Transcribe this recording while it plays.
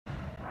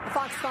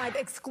Fox 5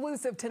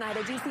 exclusive tonight.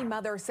 A D.C.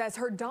 mother says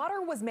her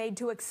daughter was made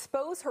to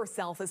expose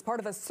herself as part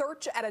of a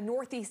search at a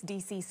Northeast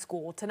D.C.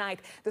 school.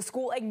 Tonight, the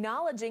school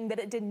acknowledging that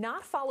it did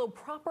not follow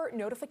proper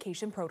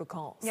notification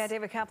protocols. Yeah,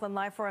 David Kaplan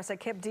live for us at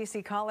KIPP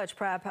DC College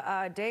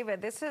Prep.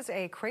 David, this is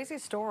a crazy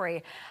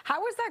story.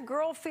 How is that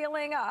girl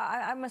feeling?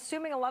 I'm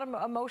assuming a lot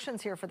of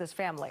emotions here for this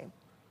family.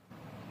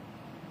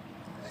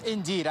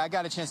 Indeed. I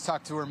got a chance to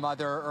talk to her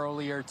mother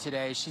earlier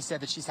today. She said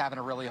that she's having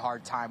a really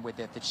hard time with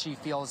it, that she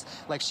feels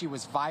like she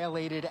was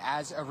violated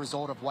as a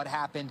result of what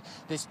happened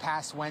this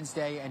past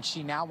Wednesday, and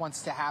she now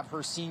wants to have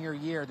her senior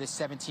year, this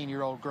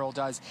 17-year-old girl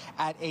does,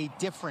 at a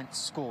different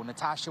school.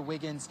 Natasha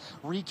Wiggins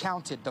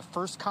recounted the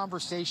first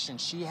conversation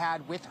she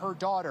had with her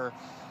daughter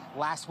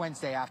last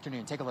Wednesday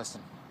afternoon. Take a listen.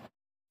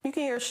 You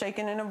can hear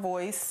shaking in her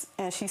voice,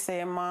 and she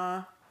said,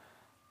 "Ma,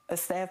 a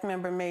staff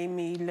member made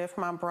me lift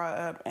my bra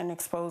up and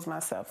expose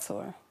myself to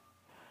her."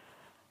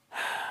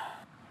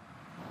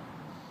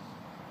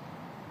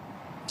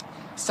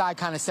 Side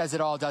kind of says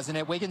it all, doesn't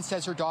it? Wiggins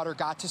says her daughter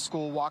got to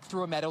school, walked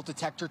through a metal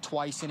detector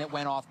twice, and it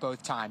went off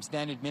both times.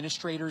 Then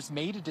administrators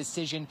made a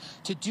decision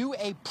to do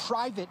a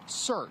private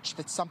search.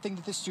 That's something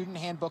that the student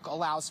handbook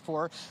allows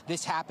for.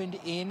 This happened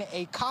in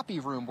a copy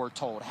room, we're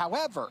told.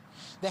 However,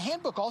 the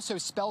handbook also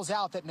spells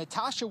out that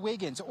Natasha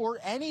Wiggins or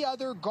any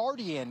other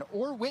guardian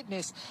or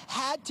witness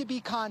had to be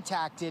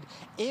contacted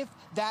if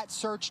that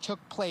search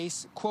took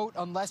place, quote,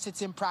 unless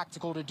it's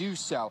impractical to do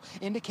so.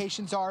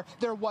 Indications are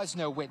there was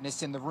no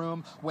witness in the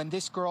room when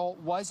this girl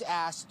was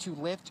asked to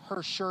lift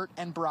her shirt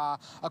and bra,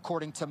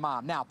 according to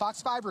mom. Now,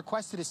 Fox 5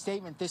 requested a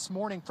statement this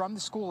morning from the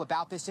school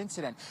about this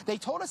incident. They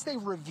told us they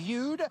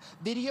reviewed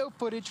video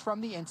footage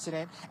from the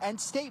incident and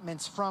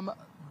statements from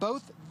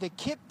both the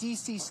KIPP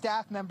DC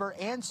staff member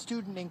and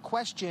student in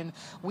question.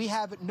 We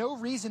have no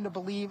reason to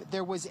believe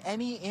there was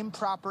any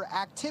improper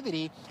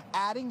activity,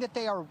 adding that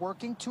they are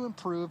working to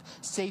improve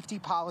safety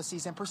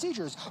policies and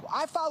procedures.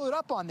 I followed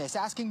up on this,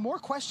 asking more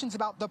questions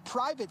about the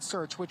private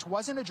search, which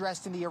wasn't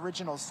addressed in the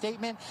original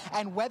statement,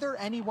 and whether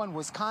anyone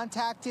was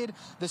contacted.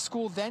 The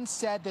school then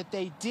said that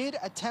they did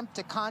attempt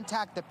to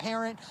contact the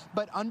parent,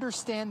 but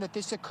understand that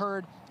this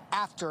occurred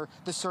after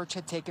the search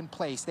had taken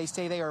place. They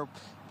say they are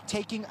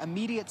taking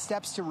immediate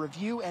steps to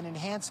review and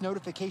enhance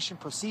notification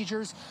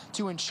procedures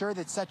to ensure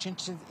that such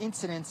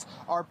incidents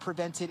are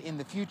prevented in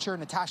the future.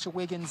 Natasha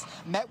Wiggins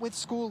met with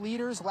school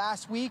leaders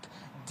last week,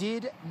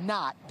 did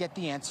not get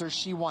the answers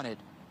she wanted.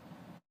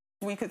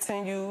 We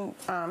continue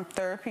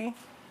therapy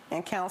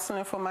and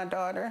counseling for my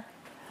daughter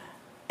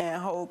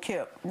and hold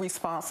KIPP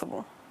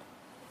responsible.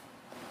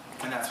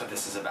 And that's what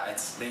this is about.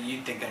 It's that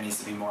you think there needs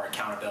to be more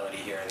accountability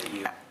here. That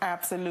you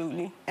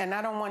Absolutely. And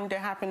I don't want it to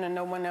happen to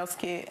no one else's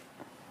kid.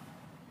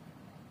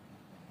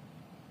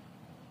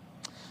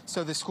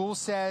 So the school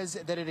says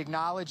that it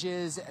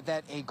acknowledges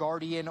that a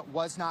guardian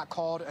was not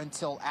called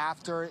until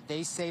after.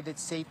 They say that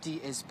safety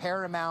is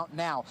paramount.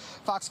 Now,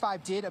 Fox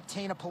 5 did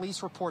obtain a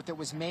police report that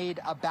was made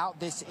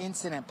about this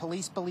incident.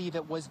 Police believe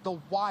it was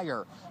the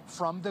wire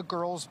from the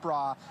girl's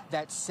bra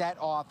that set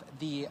off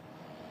the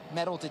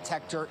metal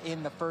detector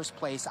in the first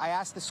place. I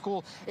asked the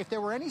school if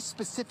there were any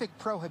specific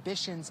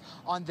prohibitions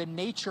on the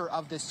nature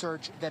of the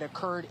search that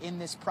occurred in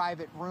this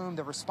private room.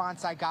 The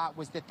response I got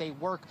was that they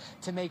work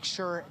to make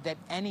sure that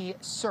any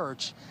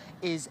search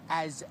is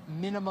as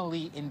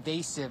minimally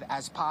invasive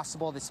as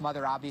possible. This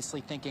mother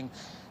obviously thinking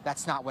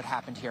that's not what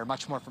happened here.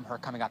 Much more from her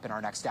coming up in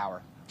our next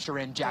hour.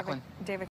 Sharon, Jacqueline. David.